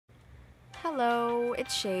Hello,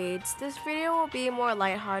 it's Shades. This video will be more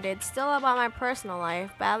lighthearted, still about my personal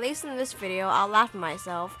life, but at least in this video I'll laugh at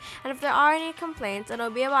myself, and if there are any complaints, it'll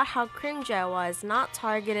be about how cringy I was, not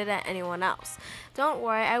targeted at anyone else. Don't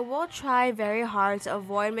worry, I will try very hard to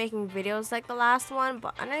avoid making videos like the last one,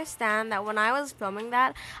 but understand that when I was filming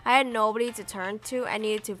that, I had nobody to turn to. I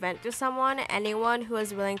needed to vent to someone, anyone who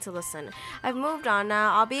was willing to listen. I've moved on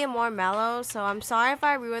now, I'll be more mellow, so I'm sorry if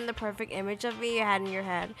I ruined the perfect image of me you had in your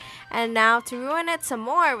head. And now to ruin it some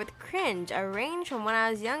more with cringe, a range from when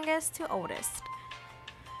I was youngest to oldest.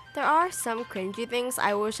 There are some cringy things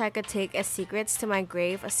I wish I could take as secrets to my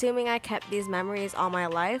grave, assuming I kept these memories all my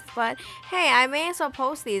life, but hey, I may as well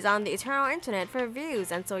post these on the eternal internet for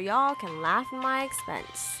views and so y'all can laugh at my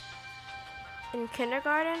expense. In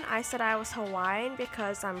kindergarten, I said I was Hawaiian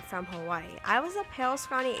because I'm from Hawaii. I was a pale,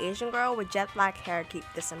 scrawny Asian girl with jet black hair, keep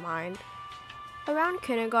this in mind. Around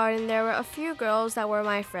kindergarten, there were a few girls that were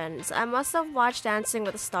my friends. I must have watched Dancing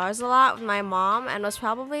with the Stars a lot with my mom and was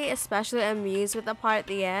probably especially amused with the part at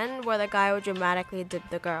the end where the guy would dramatically dip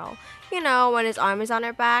the girl. You know, when his arm is on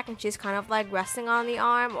her back and she's kind of like resting on the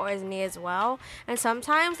arm or his knee as well. And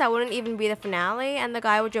sometimes that wouldn't even be the finale and the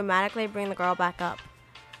guy would dramatically bring the girl back up.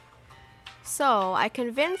 So, I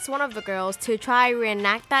convinced one of the girls to try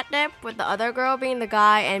reenact that dip with the other girl being the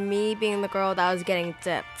guy and me being the girl that was getting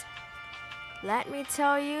dipped. Let me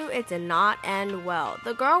tell you, it did not end well.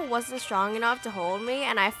 The girl wasn't strong enough to hold me,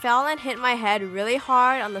 and I fell and hit my head really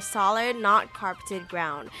hard on the solid, not carpeted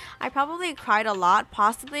ground. I probably cried a lot,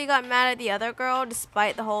 possibly got mad at the other girl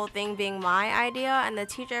despite the whole thing being my idea, and the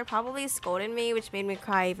teacher probably scolded me, which made me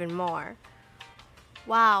cry even more.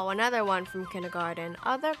 Wow, another one from kindergarten.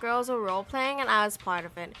 Other girls were role-playing and I was part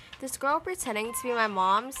of it. This girl pretending to be my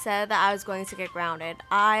mom said that I was going to get grounded.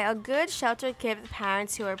 I, a good sheltered kid with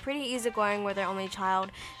parents who were pretty easygoing with their only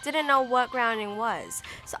child, didn't know what grounding was.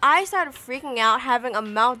 So I started freaking out, having a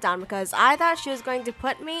meltdown because I thought she was going to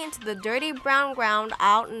put me into the dirty brown ground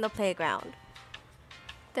out in the playground.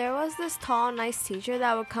 There was this tall, nice teacher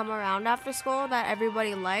that would come around after school that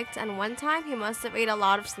everybody liked, and one time he must have ate a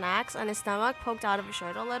lot of snacks and his stomach poked out of his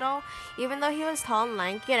shirt a little, even though he was tall and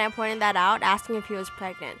lanky, and I pointed that out, asking if he was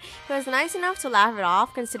pregnant. He was nice enough to laugh it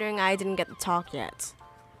off, considering I didn't get to talk yet.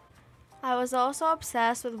 I was also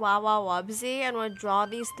obsessed with Wow Wow Wubsy and would draw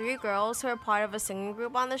these three girls who were part of a singing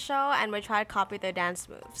group on the show and would try to copy their dance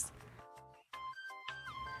moves.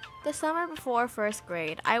 The summer before first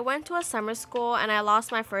grade, I went to a summer school and I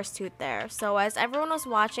lost my first tooth there. So as everyone was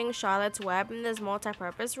watching Charlotte's Web in this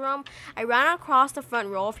multi-purpose room, I ran across the front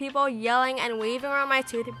row of people yelling and waving around my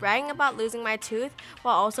tooth, bragging about losing my tooth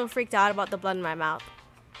while also freaked out about the blood in my mouth.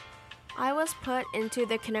 I was put into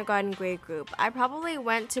the kindergarten grade group. I probably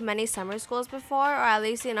went to many summer schools before, or at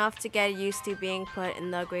least enough to get used to being put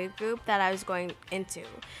in the grade group that I was going into.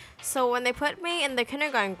 So when they put me in the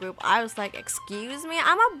kindergarten group, I was like, excuse me,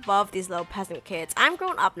 I'm above these little peasant kids. I'm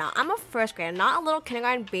grown up now. I'm a first grader, not a little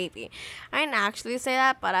kindergarten baby. I didn't actually say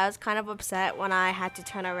that, but I was kind of upset when I had to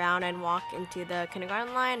turn around and walk into the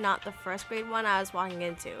kindergarten line, not the first grade one I was walking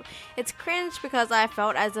into. It's cringe because I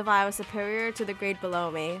felt as if I was superior to the grade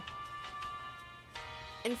below me.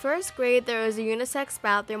 In first grade, there was a unisex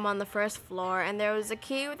bathroom on the first floor, and there was a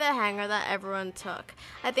key with a hanger that everyone took.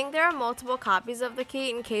 I think there are multiple copies of the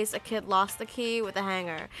key in case a kid lost the key with a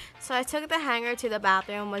hanger. So I took the hanger to the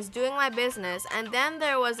bathroom, was doing my business, and then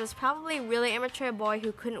there was this probably really immature boy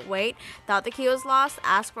who couldn't wait, thought the key was lost,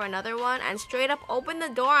 asked for another one, and straight up opened the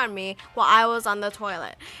door on me while I was on the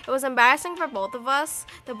toilet. It was embarrassing for both of us.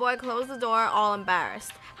 The boy closed the door, all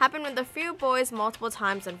embarrassed. Happened with a few boys multiple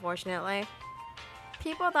times, unfortunately.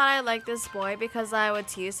 People thought I liked this boy because I would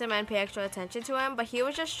tease him and pay extra attention to him, but he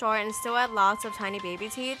was just short and still had lots of tiny baby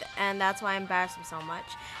teeth, and that's why I embarrassed him so much.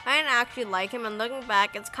 I didn't actually like him, and looking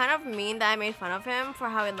back, it's kind of mean that I made fun of him for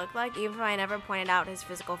how he looked like, even if I never pointed out his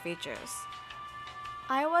physical features.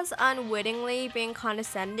 I was unwittingly being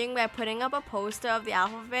condescending by putting up a poster of the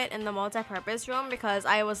alphabet in the multi-purpose room because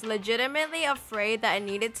I was legitimately afraid that it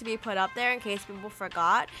needed to be put up there in case people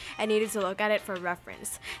forgot and needed to look at it for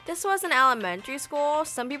reference. This was in elementary school,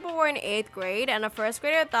 some people were in 8th grade, and a first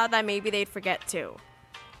grader thought that maybe they'd forget too.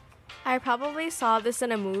 I probably saw this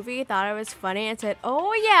in a movie, thought it was funny, and said,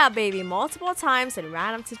 "Oh yeah, baby," multiple times in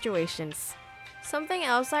random situations. Something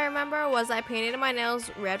else I remember was I painted my nails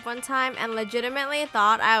red one time and legitimately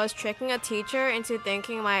thought I was tricking a teacher into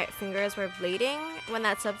thinking my fingers were bleeding when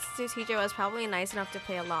that substitute teacher was probably nice enough to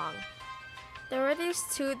play along. There were these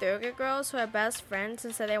two Durga girls who were best friends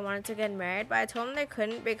and said they wanted to get married, but I told them they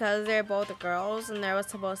couldn't because they were both girls and there was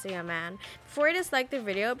supposed to be a man. Before you dislike the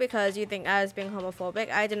video because you think I was being homophobic,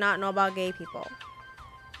 I did not know about gay people.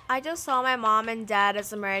 I just saw my mom and dad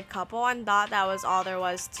as a married couple and thought that was all there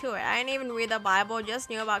was to it. I didn't even read the Bible, just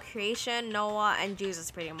knew about creation, Noah, and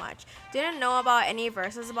Jesus pretty much. Didn't know about any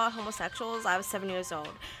verses about homosexuals. I was 7 years old.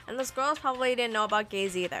 And those girls probably didn't know about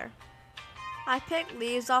gays either. I picked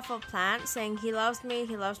leaves off a plant saying he loves me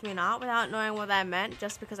not without knowing what that meant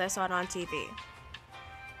just because I saw it on TV.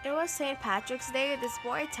 It was St. Patrick's Day. This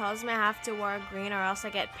boy tells me I have to wear green or else I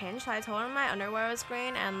get pinched. So I told him my underwear was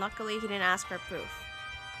green and luckily he didn't ask for proof.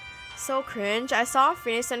 So cringe, I saw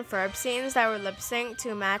Phineas and Ferb scenes that were lip synced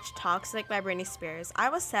to match Toxic by Britney Spears. I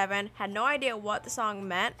was 7, had no idea what the song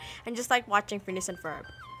meant, and just liked watching Phineas and Ferb.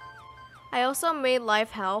 I also made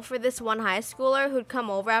life hell for this one high schooler who'd come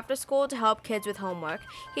over after school to help kids with homework.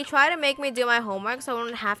 He tried to make me do my homework so I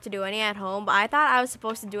wouldn't have to do any at home, but I thought I was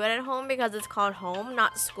supposed to do it at home because it's called home,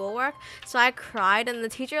 not schoolwork. So I cried and the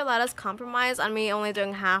teacher let us compromise on me only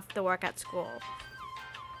doing half the work at school.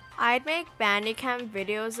 I'd make Bandicam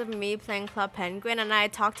videos of me playing Club Penguin and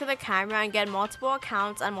I'd talk to the camera and get multiple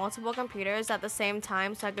accounts on multiple computers at the same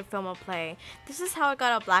time so I could film a play. This is how I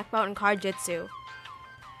got a black belt in card jitsu.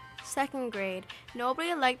 2nd grade.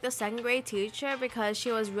 Nobody liked the 2nd grade teacher because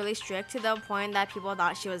she was really strict to the point that people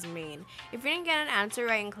thought she was mean. If you didn't get an answer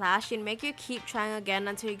right in class, she'd make you keep trying again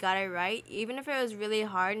until you got it right, even if it was really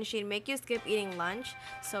hard, and she'd make you skip eating lunch,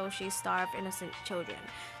 so she starved innocent children.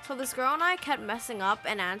 So this girl and I kept messing up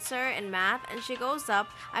an answer in math, and she goes up,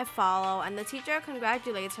 I follow, and the teacher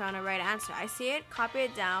congratulates her on a right answer. I see it, copy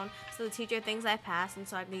it down, so the teacher thinks I passed and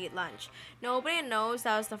so I can eat lunch. Nobody knows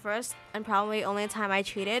that was the first and probably only time I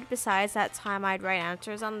cheated, besides that time I'd write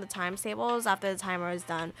answers on the times tables after the timer was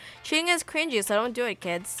done. Cheating is cringy, so don't do it,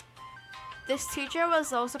 kids. This teacher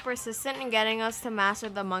was also persistent in getting us to master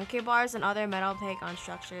the monkey bars and other metal playground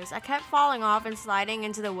structures. I kept falling off and sliding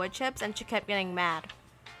into the wood chips, and she kept getting mad.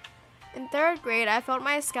 In 3rd grade, I felt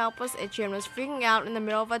my scalp was itchy and was freaking out in the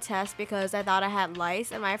middle of a test because I thought I had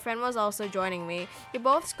lice, and my friend was also joining me. We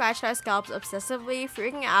both scratched our scalps obsessively,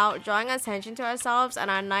 freaking out, drawing attention to ourselves,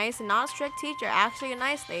 and our nice and not strict teacher actually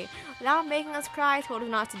nicely, without making us cry, told us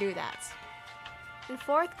not to do that. In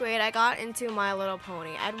 4th grade, I got into My Little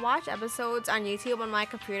Pony. I'd watch episodes on YouTube on my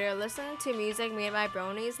computer, listen to music made by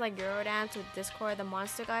bronies like Eurodance with Discord, the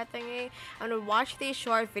monster guy thingy, and would watch these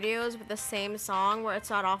short videos with the same song where it's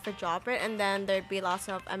not off or drop it, and then there'd be lots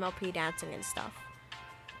of MLP dancing and stuff.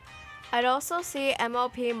 I'd also see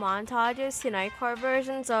MLP montages to Nightcore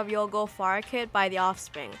versions of You'll Go Far Kid by The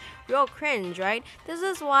Offspring. Real cringe, right? This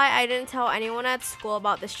is why I didn't tell anyone at school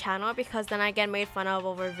about this channel, because then I get made fun of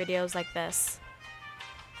over videos like this.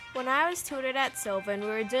 When I was tutored at Sylvan, we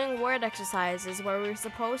were doing word exercises where we were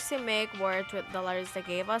supposed to make words with the letters they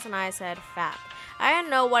gave us, and I said fat. I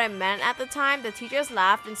didn't know what it meant at the time. The teachers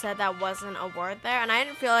laughed and said that wasn't a word there, and I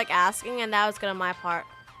didn't feel like asking, and that was good on my part.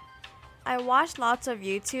 I watched lots of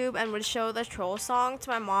YouTube and would show the troll song to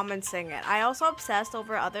my mom and sing it. I also obsessed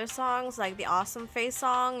over other songs like the Awesome Face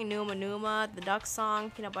song, Numa Numa, the Duck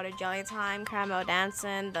song, Peanut Butter Jelly Time, Caramel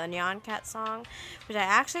Dancin', the Neon Cat song, which I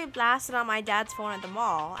actually blasted on my dad's phone at the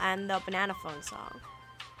mall, and the Banana Phone song.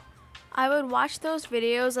 I would watch those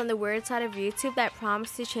videos on the weird side of YouTube that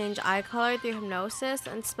prompts to change eye color through hypnosis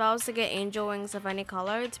and spells to get angel wings of any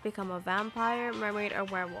color to become a vampire, mermaid, or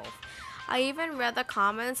werewolf. I even read the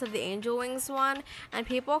comments of the angel wings one, and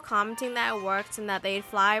people commenting that it worked and that they'd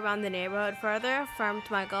fly around the neighborhood further affirmed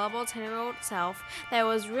to my gullible 10-year-old self that it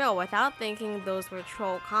was real without thinking those were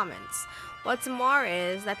troll comments. What's more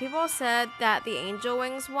is that people said that the angel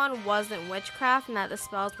wings one wasn't witchcraft and that the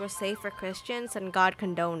spells were safe for Christians and God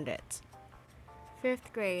condoned it.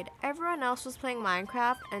 5th grade. Everyone else was playing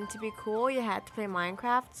Minecraft, and to be cool, you had to play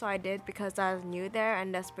Minecraft, so I did because I was new there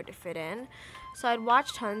and desperate to fit in. So I'd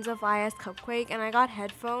watch tons of IS Cupquake, and I got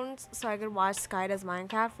headphones so I could watch Sky Does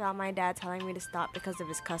Minecraft without my dad telling me to stop because of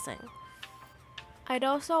his cussing. I'd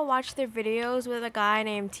also watch their videos with a guy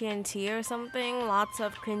named TNT or something, lots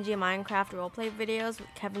of cringy Minecraft roleplay videos with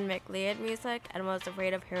Kevin McLeod music, and was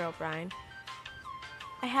afraid of Herobrine.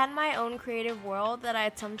 I had my own creative world that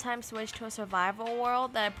I'd sometimes switch to a survival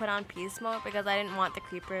world that I put on peace mode because I didn't want the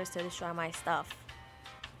creepers to destroy my stuff.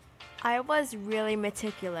 I was really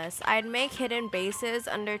meticulous. I'd make hidden bases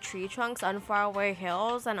under tree trunks on faraway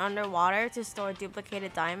hills and underwater to store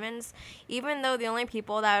duplicated diamonds, even though the only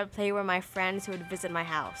people that would play were my friends who would visit my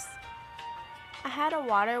house. I had a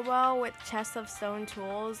water well with chests of stone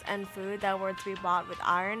tools and food that were to be bought with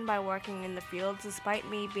iron by working in the fields despite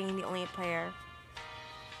me being the only player.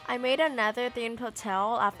 I made a nether-themed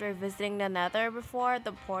hotel after visiting the nether before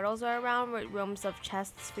the portals were around, with rooms of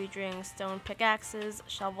chests featuring stone pickaxes,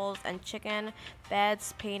 shovels, and chicken,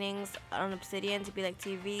 beds, paintings on obsidian to be like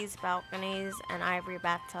TVs, balconies, and ivory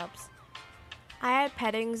bathtubs. I had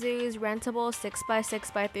petting zoos, rentable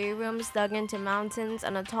 6x6x3 rooms dug into mountains,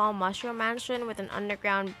 and a tall mushroom mansion with an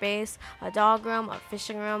underground base, a dog room, a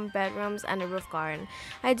fishing room, bedrooms, and a roof garden.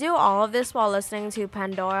 I do all of this while listening to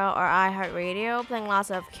Pandora or iHeartRadio, playing lots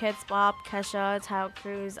of Kids Bop, Kesha, Tyler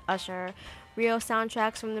Cruz, Usher, Rio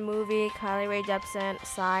soundtracks from the movie, Carly Rae Jepsen,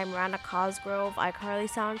 Psy, Miranda Cosgrove, iCarly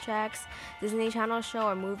soundtracks, Disney Channel show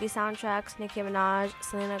or movie soundtracks, Nicki Minaj,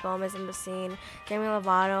 Selena Gomez and The Scene, Demi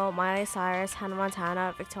Lovato, Miley Cyrus, Hannah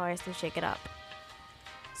Montana, Victorious, and Shake It Up.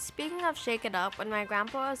 Speaking of Shake It Up, when my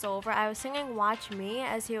grandpa was over, I was singing Watch Me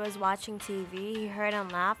as he was watching TV. He heard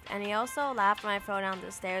and laughed, and he also laughed when I fell down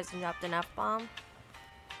the stairs and dropped an F-bomb.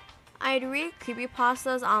 I'd read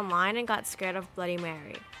creepypastas online and got scared of Bloody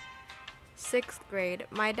Mary. 6th grade,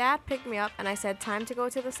 my dad picked me up and I said time to go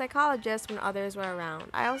to the psychologist when others were around.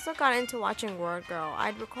 I also got into watching Word Girl.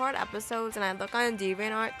 I'd record episodes and I'd look on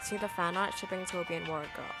DeviantArt to see the fan art shipping Toby and Word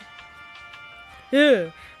Girl.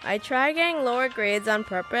 Ew. I tried getting lower grades on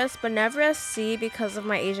purpose, but never a C because of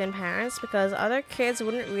my Asian parents, because other kids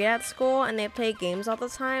wouldn't read at school and they played games all the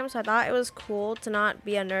time, so I thought it was cool to not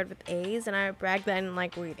be a nerd with A's, and I bragged that I didn't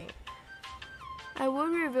like reading. I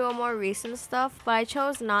would reveal more recent stuff, but I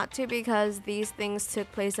chose not to because these things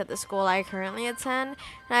took place at the school I currently attend,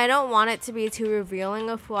 and I don't want it to be too revealing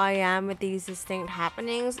of who I am with these distinct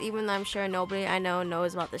happenings, even though I'm sure nobody I know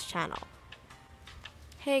knows about this channel.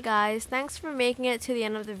 Hey guys, thanks for making it to the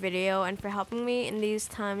end of the video and for helping me in these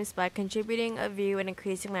times by contributing a view and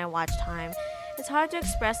increasing my watch time. It's hard to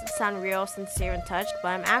express and sound real, sincere, and touched, but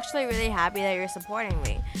I'm actually really happy that you're supporting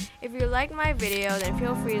me. If you liked my video, then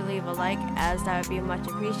feel free to leave a like, as that would be much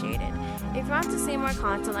appreciated. If you want to see more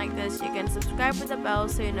content like this, you can subscribe with the bell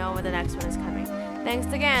so you know when the next one is coming.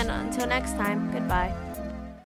 Thanks again, until next time, goodbye.